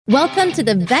Welcome to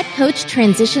the Vet Coach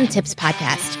Transition Tips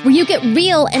Podcast, where you get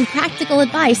real and practical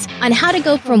advice on how to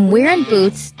go from wearing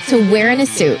boots to wearing a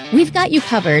suit. We've got you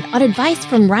covered on advice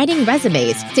from writing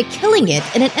resumes to killing it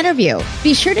in an interview.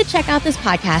 Be sure to check out this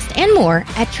podcast and more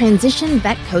at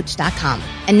transitionvetcoach.com.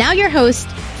 And now your host,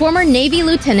 former Navy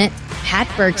Lieutenant Pat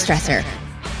Bergstresser.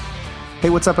 Hey,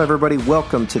 what's up, everybody?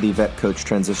 Welcome to the Vet Coach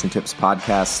Transition Tips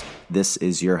Podcast. This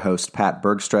is your host, Pat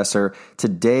Bergstresser.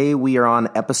 Today, we are on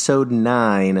episode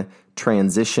 9,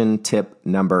 transition tip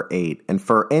number 8. And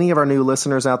for any of our new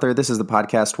listeners out there, this is the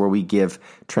podcast where we give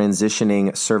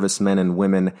transitioning servicemen and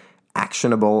women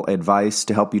actionable advice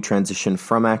to help you transition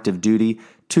from active duty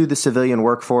to the civilian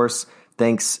workforce.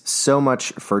 Thanks so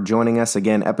much for joining us.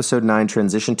 Again, episode 9,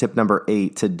 transition tip number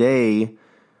 8. Today,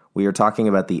 we are talking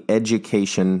about the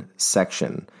education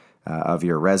section of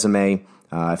your resume.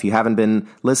 If you haven't been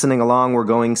listening along, we're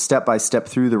going step by step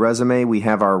through the resume. We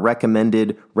have our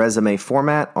recommended resume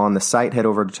format on the site. Head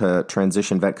over to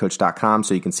transitionvetcoach.com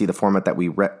so you can see the format that we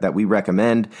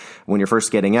recommend. When you're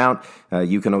first getting out,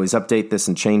 you can always update this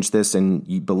and change this,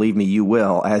 and believe me, you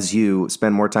will. As you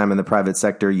spend more time in the private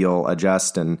sector, you'll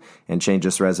adjust and change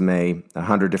this resume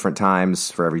 100 different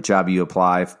times for every job you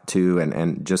apply to,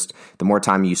 and just the more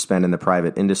time you spend in the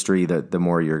private industry, the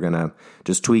more you're going to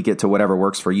just tweak it to whatever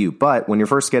works for you. But when you're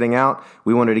first getting out,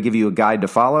 we wanted to give you a guide to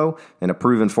follow and a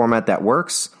proven format that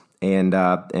works. And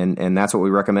that's what we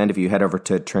recommend. If you head over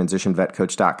to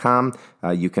transitionvetcoach.com,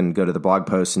 you can go to the blog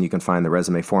post and you can find the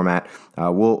resume format.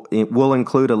 We'll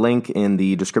include a link in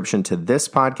the description to this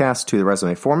podcast to the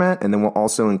resume format, and then we'll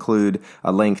also include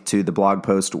a link to the blog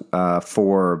post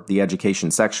for the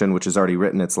education section, which is already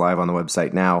written. It's live on the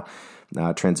website now.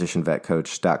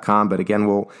 transitionvetcoach.com. But again,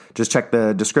 we'll just check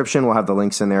the description. We'll have the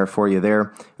links in there for you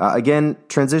there. Again,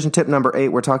 transition tip number 8,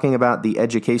 we're talking about the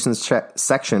education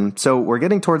section. So we're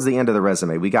getting towards the end of the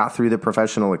resume. We got through the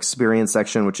professional experience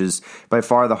section, which is by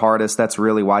far the hardest. That's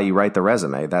really why you write the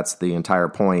resume. That's the entire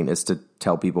point, is to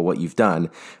tell people what you've done.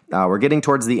 We're getting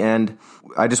towards the end.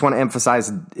 I just want to emphasize,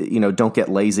 don't get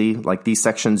lazy. Like, these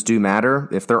sections do matter.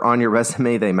 If they're on your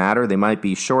resume, they matter. They might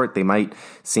be short. They might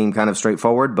seem kind of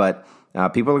straightforward, but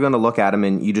people are going to look at them,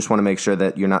 and you just want to make sure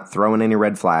that you're not throwing any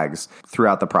red flags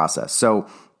throughout the process. So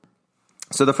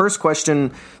the first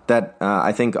question that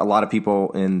I think a lot of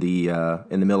people in the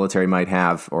military might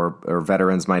have, or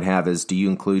veterans might have, is, do you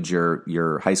include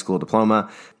your high school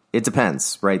diploma? It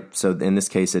depends, right? So in this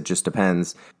case, it just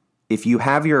depends. If you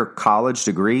have your college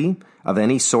degree of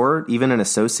any sort, even an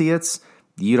associate's,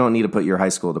 you don't need to put your high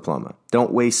school diploma.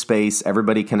 Don't waste space.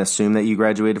 Everybody can assume that you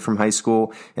graduated from high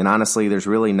school. And honestly, there's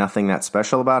really nothing that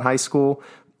special about high school.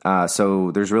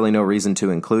 So there's really no reason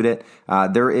to include it.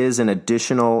 There is an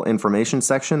additional information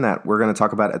section that we're going to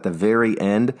talk about at the very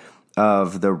end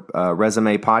of the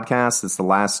resume podcast. It's the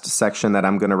last section that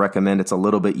I'm going to recommend. It's a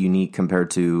little bit unique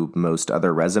compared to most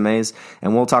other resumes.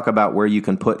 And we'll talk about where you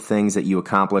can put things that you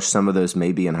accomplished. Some of those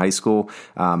may be in high school,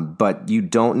 but you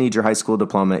don't need your high school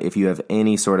diploma if you have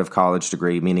any sort of college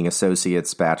degree, meaning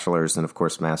associates, bachelor's, and of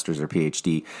course, master's or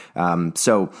PhD.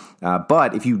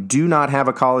 But if you do not have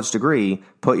a college degree,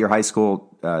 put your high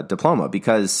school diploma,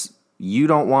 because you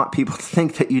don't want people to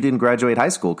think that you didn't graduate high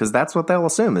school, because that's what they'll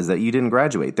assume, is that you didn't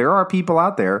graduate. There are people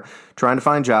out there trying to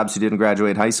find jobs who didn't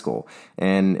graduate high school.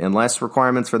 And unless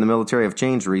requirements for the military have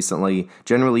changed recently,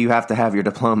 generally you have to have your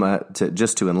diploma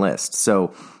to enlist.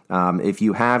 So if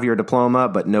you have your diploma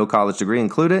but no college degree,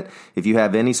 include it. If you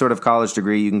have any sort of college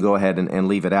degree, you can go ahead and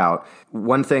leave it out.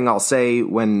 One thing I'll say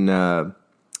when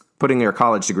putting your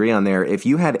college degree on there, if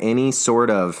you had any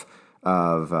sort of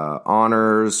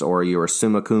honors, or you were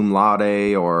summa cum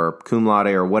laude or cum laude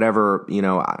or whatever,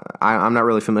 I'm not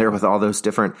really familiar with all those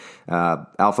different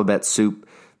alphabet soup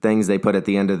things they put at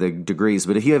the end of the degrees.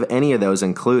 But if you have any of those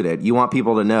included, you want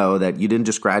people to know that you didn't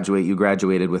just graduate, you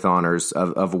graduated with honors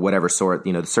of whatever sort.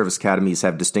 The service academies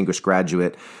have distinguished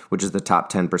graduate, which is the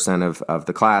top 10% of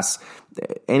the class.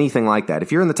 Anything like that.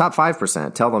 If you're in the top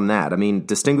 5%, tell them that. I mean,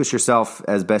 distinguish yourself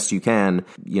as best you can,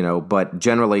 but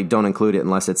generally don't include it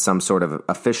unless it's some sort of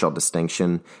official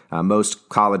distinction. Most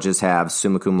colleges have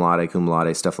summa cum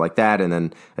laude, stuff like that. And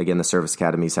then again, the service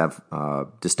academies have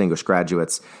distinguished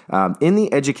graduates. In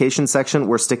the education section,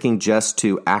 we're sticking just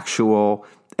to actual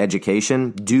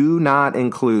education. Do not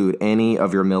include any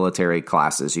of your military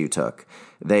classes you took.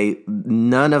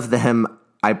 None of them,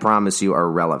 I promise you, are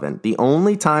relevant. The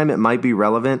only time it might be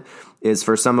relevant is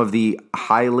for some of the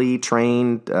highly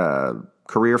trained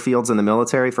career fields in the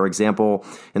military. For example,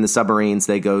 in the submarines,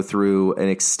 they go through an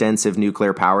extensive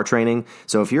nuclear power training.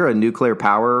 So if you're a nuclear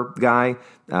power guy,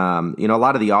 a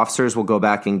lot of the officers will go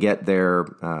back and get their,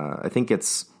 I think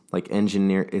it's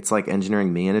it's like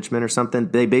engineering management or something.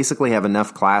 They basically have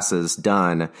enough classes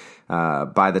done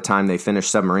by the time they finish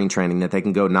submarine training that they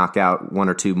can go knock out one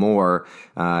or two more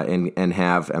and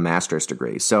have a master's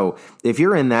degree. So if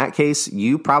you're in that case,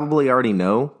 you probably already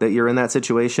know that you're in that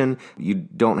situation. You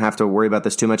don't have to worry about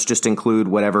this too much. Just include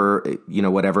whatever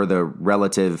the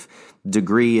relative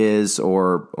degree is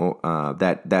or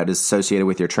that is associated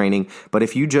with your training. But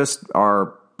if you just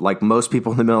are like most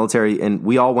people in the military, and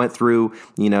we all went through,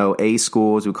 A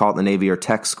school, as we call it in the Navy, or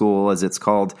tech school, as it's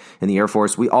called in the Air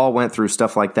Force. We all went through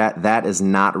stuff like that. That is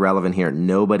not relevant here.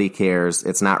 Nobody cares.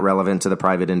 It's not relevant to the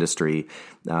private industry.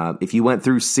 If you went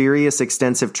through serious,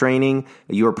 extensive training,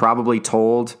 you were probably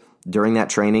told during that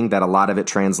training that a lot of it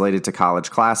translated to college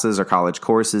classes or college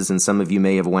courses, and some of you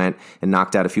may have went and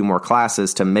knocked out a few more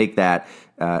classes to make that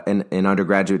an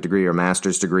undergraduate degree or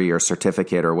master's degree or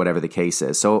certificate or whatever the case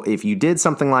is. So if you did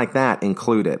something like that,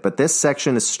 include it. But this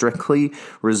section is strictly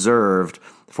reserved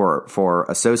for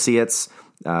associates,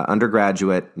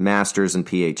 undergraduate, masters, and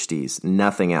PhDs,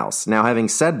 nothing else. Now, having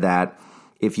said that,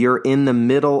 if you're in the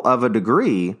middle of a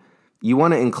degree, you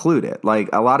want to include it. Like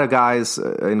a lot of guys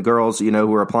and girls,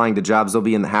 who are applying to jobs, they'll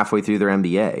be halfway through their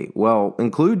MBA. Well,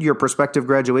 include your prospective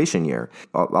graduation year.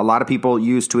 A lot of people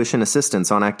use tuition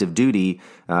assistance on active duty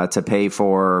to pay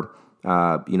for,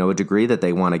 a degree that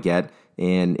they want to get.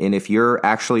 And if you're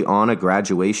actually on a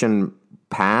graduation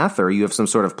path or you have some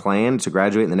sort of plan to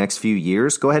graduate in the next few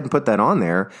years, go ahead and put that on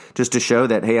there just to show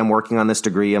that, hey, I'm working on this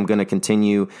degree. I'm going to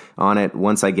continue on it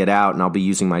once I get out, and I'll be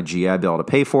using my GI Bill to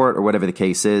pay for it or whatever the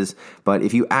case is. But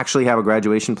if you actually have a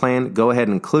graduation plan, go ahead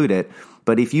and include it.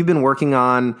 But if you've been working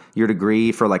on your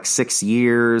degree for like 6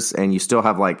 years and you still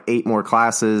have like 8 more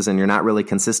classes and you're not really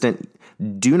consistent,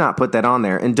 do not put that on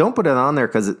there. And don't put it on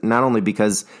there not only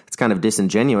because it's kind of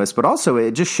disingenuous, but also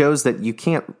it just shows that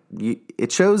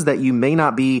it shows that you may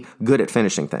not be good at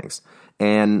finishing things.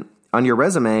 And on your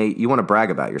resume, you want to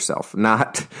brag about yourself,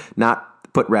 not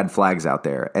put red flags out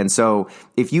there. And so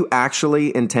if you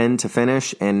actually intend to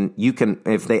finish and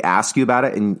if they ask you about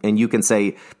it and you can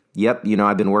say, yep,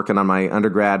 I've been working on my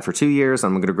undergrad for 2 years.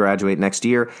 I'm going to graduate next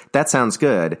year. That sounds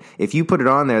good. If you put it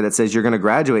on there that says you're going to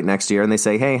graduate next year and they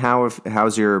say, hey,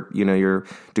 how's your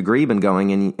degree been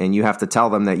going? And you have to tell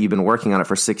them that you've been working on it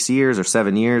for 6 years or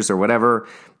 7 years or whatever,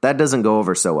 that doesn't go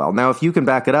over so well. Now, if you can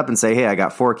back it up and say, hey, I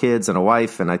got 4 kids and a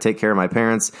wife and I take care of my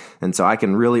parents, and so I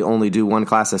can really only do 1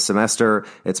 class a semester.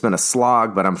 It's been a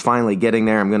slog, but I'm finally getting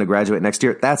there. I'm going to graduate next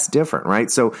year. That's different, right?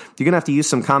 So you're going to have to use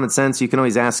some common sense. You can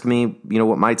always ask me,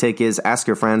 what my take is. Ask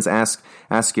your friends, ask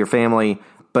your family,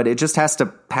 but it just has to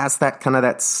pass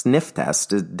that sniff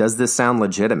test. Does this sound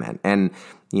legitimate? And,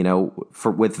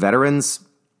 with veterans,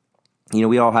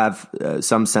 we all have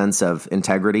some sense of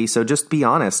integrity. So just be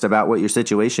honest about what your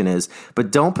situation is,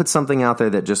 but don't put something out there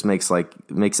that just makes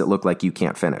it look like you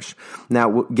can't finish.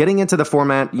 Now, getting into the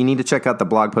format, you need to check out the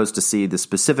blog post to see the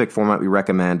specific format we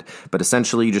recommend, but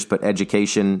essentially you just put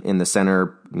education in the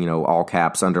center, all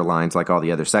caps, underlines, like all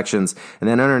the other sections. And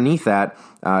then underneath that,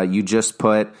 you just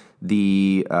put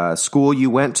the school you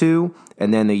went to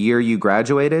and then the year you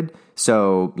graduated.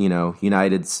 So,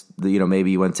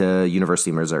 maybe you went to University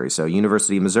of Missouri. So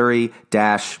University of Missouri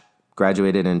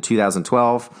graduated in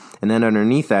 2012. And then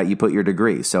underneath that, you put your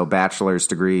degree. So bachelor's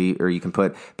degree, or you can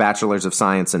put bachelor's of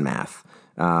science in math.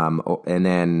 And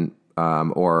then,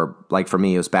 or like for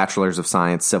me, it was bachelor's of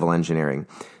science, civil engineering.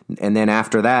 And then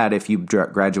after that, if you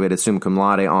graduated summa cum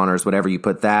laude, honors, whatever, you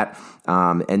put that.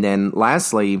 And then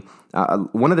lastly,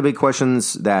 one of the big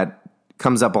questions that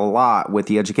comes up a lot with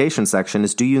the education section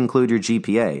is, do you include your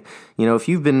GPA?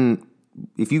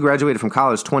 If you graduated from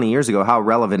college 20 years ago, how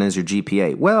relevant is your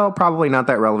GPA? Well, probably not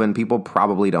that relevant. People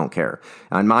probably don't care.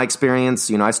 In my experience,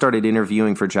 I started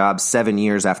interviewing for jobs 7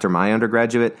 years after I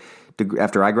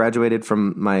graduated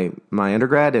from my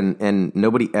undergrad, and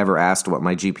nobody ever asked what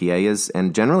my GPA is.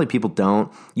 And generally people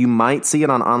don't. You might see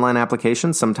it on online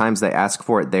applications. Sometimes they ask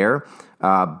for it there.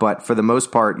 But for the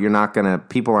most part,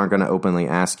 people aren't going to openly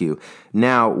ask you.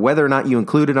 Now, whether or not you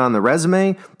include it on the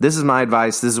resume, this is my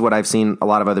advice. This is what I've seen a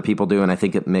lot of other people do, and I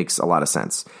think it makes a lot of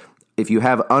sense. If you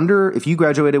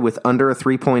graduated with under a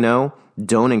 3.0,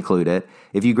 don't include it.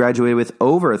 If you graduated with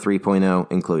over a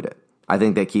 3.0, include it. I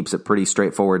think that keeps it pretty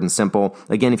straightforward and simple.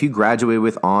 Again, if you graduated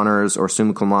with honors or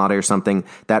summa cum laude or something,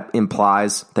 that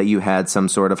implies that you had some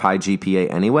sort of high GPA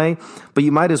anyway. But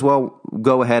you might as well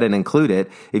go ahead and include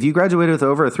it. If you graduated with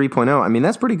over a 3.0, I mean,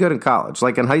 that's pretty good in college.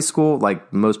 Like in high school,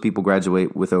 like most people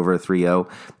graduate with over a 3.0,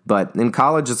 but in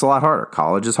college, it's a lot harder.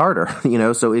 College is harder,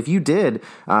 so if you did,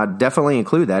 definitely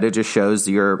include that. It just shows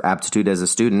your aptitude as a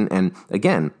student. And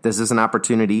again, this is an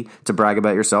opportunity to brag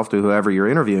about yourself to whoever you're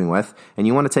interviewing with, and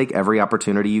you want to take every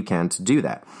opportunity you can to do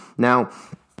that. Now,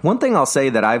 one thing I'll say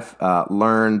that I've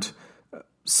learned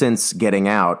since getting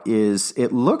out is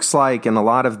it looks like in a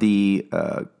lot of the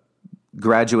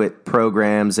graduate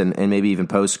programs and maybe even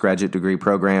postgraduate degree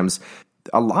programs,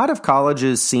 a lot of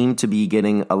colleges seem to be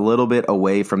getting a little bit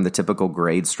away from the typical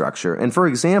grade structure. And for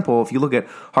example, if you look at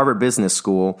Harvard Business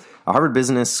School, Harvard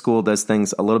Business School does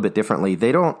things a little bit differently.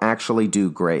 They don't actually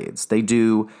do grades. They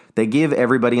give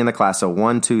everybody in the class a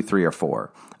 1, 2, 3, or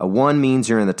 4. A 1 means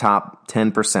you're in the top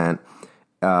 10%.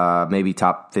 Maybe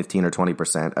top 15 or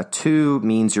 20%. A 2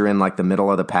 means you're in like the middle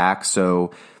of the pack.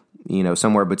 So,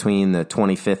 somewhere between the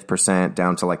 25th percent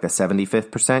down to like the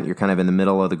 75th percent. You're kind of in the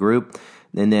middle of the group.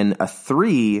 And then a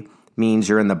 3 means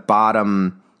you're in the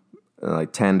bottom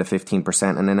like 10 to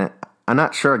 15%. And then I'm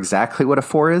not sure exactly what a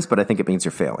 4 is, but I think it means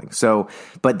you're failing. So,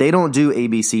 but they don't do A,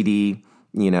 B, C, D,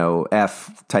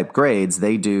 F type grades.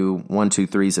 They do 1, 2,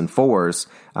 3s, and 4s.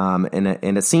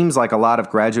 And it seems like a lot of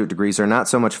graduate degrees are not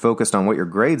so much focused on what your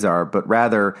grades are, but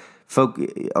rather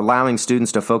allowing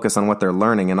students to focus on what they're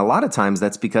learning. And a lot of times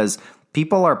that's because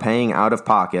people are paying out of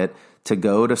pocket to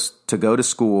go to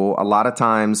school. A lot of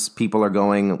times people are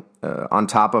going on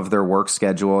top of their work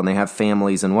schedule and they have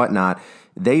families and whatnot.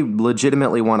 They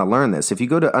legitimately want to learn this. If you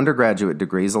go to undergraduate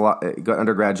degrees,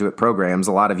 undergraduate programs,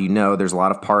 a lot of there's a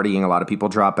lot of partying, a lot of people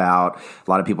drop out, a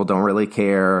lot of people don't really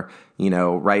care.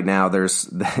 Right now there's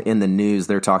in the news,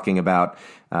 they're talking about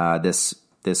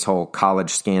this whole college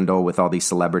scandal with all these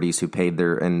celebrities who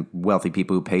and wealthy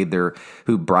people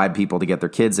who bribe people to get their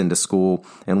kids into school.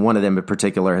 And one of them in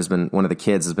particular one of the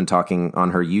kids has been talking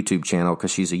on her YouTube channel, because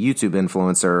she's a YouTube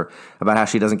influencer, about how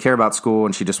she doesn't care about school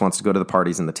and she just wants to go to the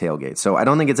parties and the tailgates. So I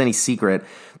don't think it's any secret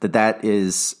that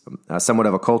is somewhat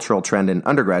of a cultural trend in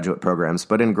undergraduate programs.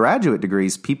 But in graduate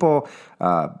degrees, people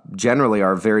generally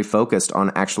are very focused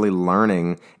on actually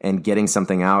learning and getting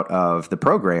something out of the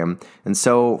program. And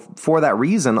so for that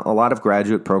reason, a lot of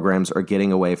graduate programs are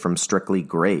getting away from strictly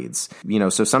grades.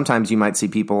 So sometimes you might see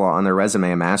people on their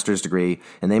resume a master's degree,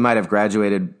 and they might have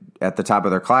graduated at the top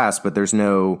of their class, but there's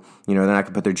no, they're not going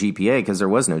to put their GPA because there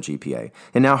was no GPA.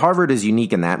 And now Harvard is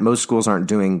unique in that most schools aren't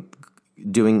doing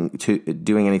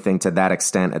anything to that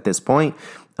extent at this point.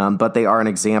 But they are an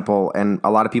example, and a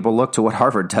lot of people look to what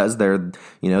Harvard does. They're,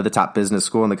 the top business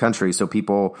school in the country, so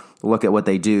people look at what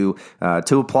they do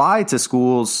to apply to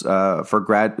schools for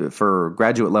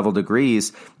graduate level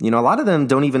degrees. A lot of them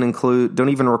don't even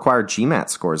require GMAT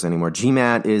scores anymore.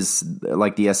 GMAT is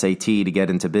like the SAT to get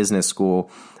into business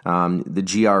school. The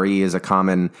GRE is a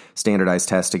common standardized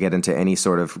test to get into any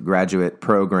sort of graduate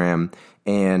program.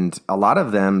 And a lot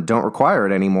of them don't require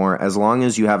it anymore as long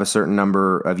as you have a certain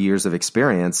number of years of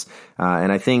experience.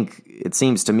 And I think it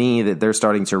seems to me that they're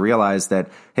starting to realize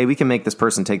that, hey, we can make this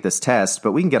person take this test,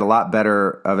 but we can get a lot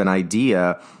better of an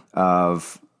idea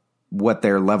of what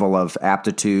their level of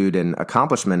aptitude and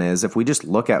accomplishment is if we just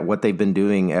look at what they've been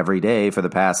doing every day for the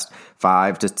past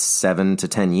 5 to 7 to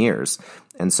 10 years.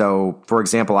 And so, for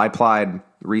example, I applied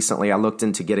recently. I looked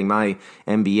into getting my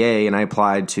MBA, and I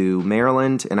applied to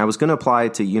Maryland, and I was going to apply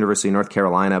to University of North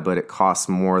Carolina, but it costs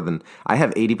more than I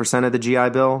have 80% of the GI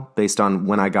Bill based on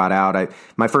when I got out.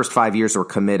 My first 5 years were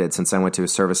committed since I went to a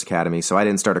service academy, so I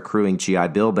didn't start accruing GI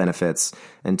Bill benefits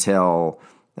until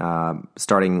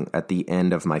starting at the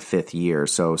end of my 5th year.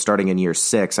 So starting in year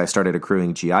 6, I started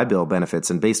accruing GI Bill benefits,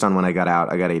 and based on when I got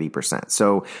out, I got 80%.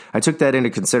 So I took that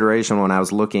into consideration when I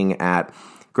was looking at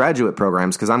graduate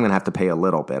programs, because I'm going to have to pay a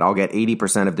little bit. I'll get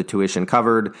 80% of the tuition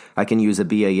covered. I can use a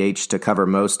BAH to cover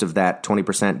most of that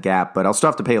 20% gap, but I'll still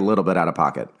have to pay a little bit out of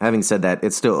pocket. Having said that,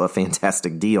 it's still a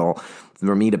fantastic deal.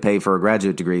 For me to pay for a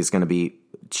graduate degree is going to be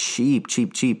cheap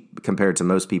compared to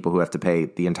most people who have to pay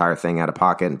the entire thing out of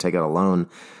pocket and take out a loan.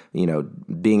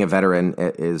 Being a veteran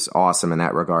is awesome in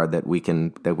that regard, that we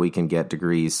can get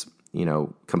degrees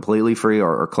completely free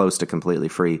or close to completely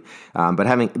free.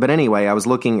 But anyway, I was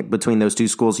looking between those two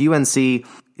schools. UNC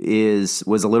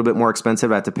was a little bit more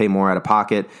expensive. I had to pay more out of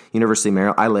pocket. University of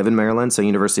Maryland, I live in Maryland, so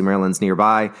University of Maryland's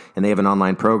nearby, and they have an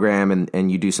online program,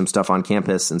 and you do some stuff on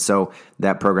campus. And so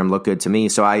that program looked good to me.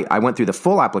 So I went through the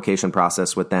full application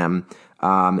process with them.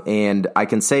 And I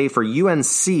can say for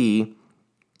UNC,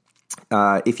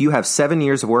 if you have 7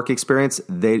 years of work experience,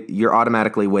 you're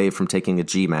automatically waived from taking a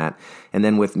GMAT. And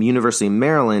then with University of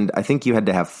Maryland, I think you had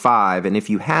to have 5. And if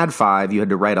you had 5, you had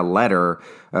to write a letter,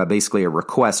 basically a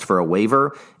request for a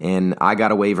waiver. And I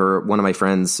got a waiver. One of my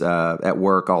friends at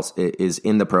work is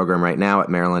in the program right now at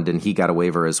Maryland, and he got a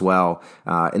waiver as well.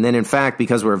 And then, in fact,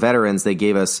 because we're veterans, they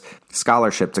gave us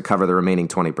scholarship to cover the remaining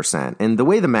 20%. And the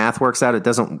way the math works out, it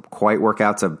doesn't quite work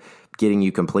out to getting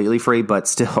you completely free, but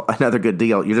still another good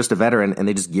deal. You're just a veteran and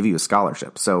they just give you a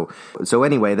scholarship. So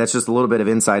anyway, that's just a little bit of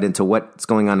insight into what's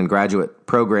going on in graduate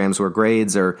programs where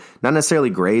grades are not necessarily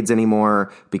grades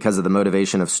anymore because of the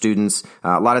motivation of students.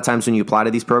 A lot of times when you apply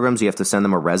to these programs, you have to send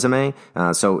them a resume.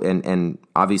 And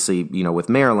obviously, with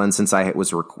Maryland, since I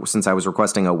was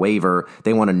requesting a waiver,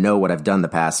 they want to know what I've done the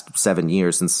past 7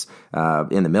 years since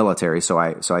in the military. So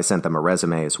I sent them a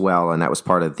resume as well, and that was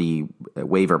part of the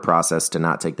waiver process to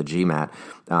not take the GMAT.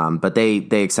 But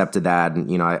they accepted that,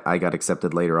 and I got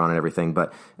accepted later on and everything.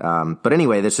 But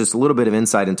anyway, there's just a little bit of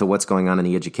insight into what's going on in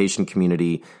the education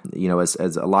community. As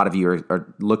a lot of you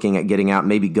are looking at getting out,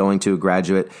 maybe going to a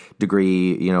graduate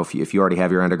degree. If you already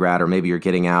have your undergrad, or maybe you're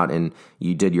getting out and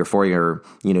you did your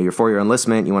 4-year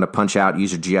enlistment, you want to punch out,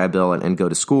 use your GI Bill, and go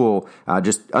to school.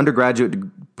 Just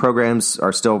undergraduate programs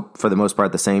are still, for the most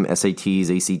part, the same. SATs,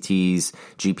 ACTs,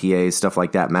 GPAs, stuff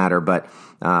like that matter. But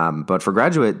for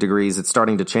graduate degrees, it's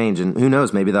starting to change, and who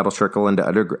knows, maybe that'll trickle into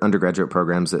undergraduate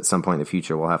programs at some point in the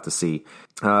future. We'll have to see.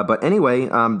 But anyway,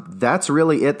 that's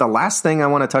really it. The last thing I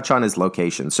want to touch on is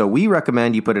location. So we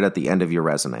recommend you put it at the end of your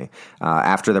resume,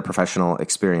 after the professional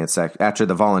experience after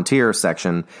the volunteer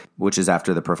section, which is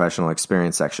after the professional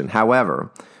experience section.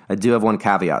 However, I do have one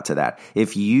caveat to that.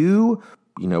 If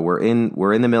we're in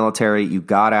the military, you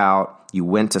got out, you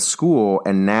went to school,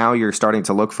 and now you're starting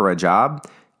to look for a job,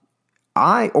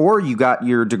 or you got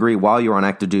your degree while you were on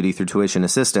active duty through tuition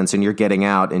assistance, and you're getting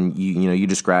out, and you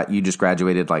just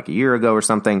graduated like a year ago or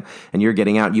something, and you're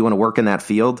getting out, you want to work in that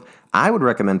field, I would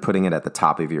recommend putting it at the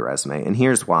top of your resume. And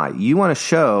here's why. You want to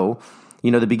show,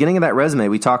 the beginning of that resume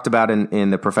we talked about in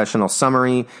the professional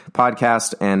summary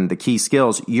podcast and the key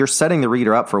skills. You're setting the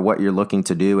reader up for what you're looking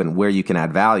to do and where you can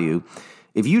add value.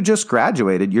 If you just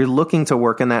graduated, you're looking to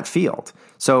work in that field.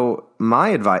 So my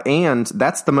advice, and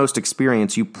that's the most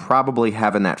experience you probably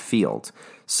have in that field.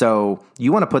 So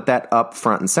you want to put that up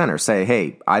front and center. Say,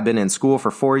 hey, I've been in school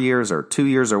for 4 years or 2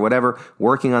 years or whatever,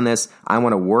 working on this. I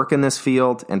want to work in this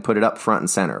field, and put it up front and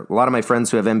center. A lot of my friends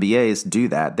who have MBAs do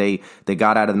that. They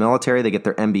got out of the military, they get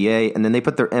their MBA, and then they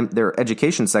put their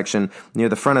education section near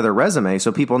the front of their resume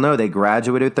so people know they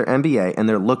graduated with their MBA and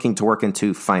they're looking to work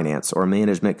into finance or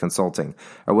management consulting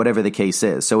or whatever the case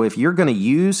is. So if you're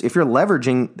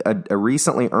leveraging a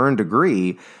recently earned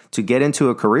degree to get into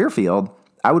a career field,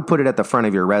 I would put it at the front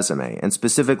of your resume. And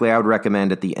specifically, I would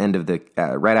recommend at the end of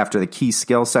right after the key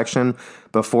skill section,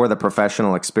 before the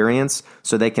professional experience,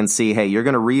 so they can see, hey, you're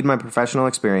going to read my professional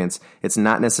experience. It's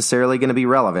not necessarily going to be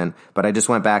relevant, but I just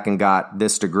went back and got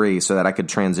this degree so that I could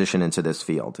transition into this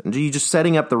field. And you just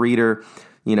setting up the reader,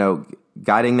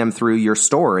 guiding them through your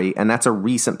story. And that's a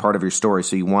recent part of your story.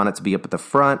 So you want it to be up at the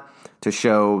front to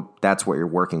show that's what you're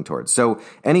working towards. So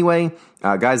anyway,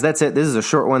 guys, that's it. This is a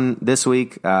short one this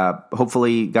week.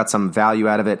 Hopefully got some value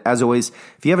out of it. As always,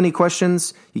 if you have any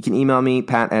questions, you can email me,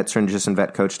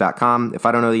 pat@transitionvetcoach.com. If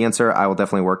I don't know the answer, I will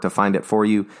definitely work to find it for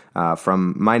you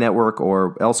from my network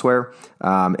or elsewhere.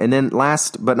 And then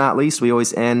last but not least, we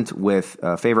always end with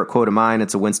a favorite quote of mine.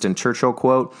 It's a Winston Churchill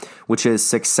quote, which is,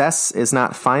 success is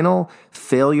not final,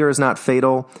 failure is not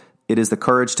fatal. It is the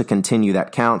courage to continue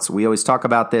that counts. We always talk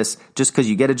about this. Just because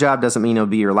you get a job doesn't mean it'll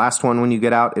be your last one when you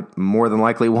get out. It more than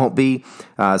likely won't be.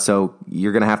 So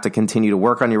you're going to have to continue to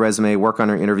work on your resume, work on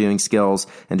your interviewing skills,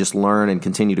 and just learn and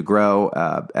continue to grow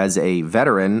as a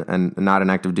veteran and not an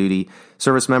active duty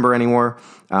service member anymore.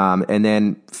 And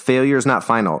then failure is not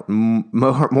final.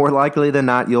 More likely than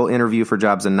not, you'll interview for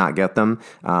jobs and not get them.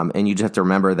 And you just have to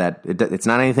remember that it's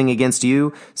not anything against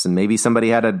you. So maybe somebody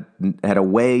had a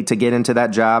way to get into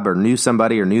that job, or knew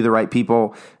somebody, or knew the right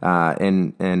people,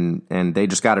 and they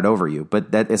just got it over you.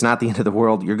 But that is not the end of the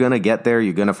world. You're going to get there.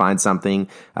 You're going to find something.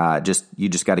 You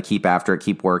just got to keep after it,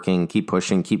 keep working, keep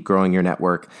pushing, keep growing your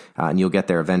network, and you'll get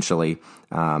there eventually.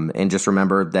 And just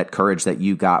remember that courage that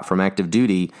you got from active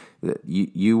duty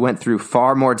you went through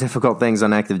far more difficult things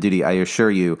on active duty, I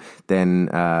assure you, than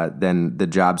the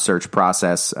job search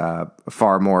process.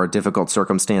 Far more difficult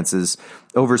circumstances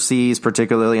overseas,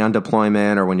 particularly on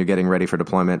deployment or when you're getting ready for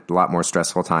deployment. A lot more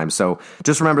stressful times. So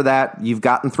just remember that you've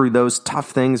gotten through those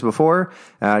tough things before,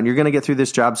 and you're going to get through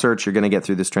this job search. You're going to get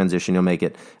through this transition. You'll make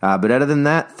it. But other than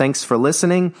that, thanks for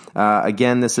listening.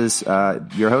 Again, this is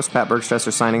your host, Pat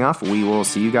Bergstresser, signing off. We will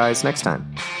see you guys next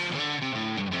time.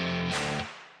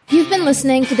 You've been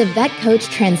listening to the Vet Coach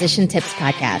Transition Tips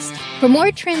podcast. For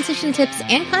more transition tips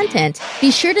and content,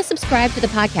 be sure to subscribe to the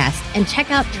podcast and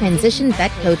check out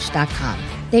transitionvetcoach.com.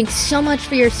 Thanks so much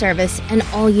for your service and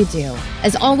all you do.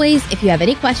 As always, if you have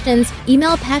any questions,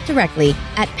 email Pat directly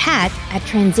at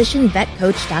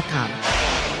pat@transitionvetcoach.com.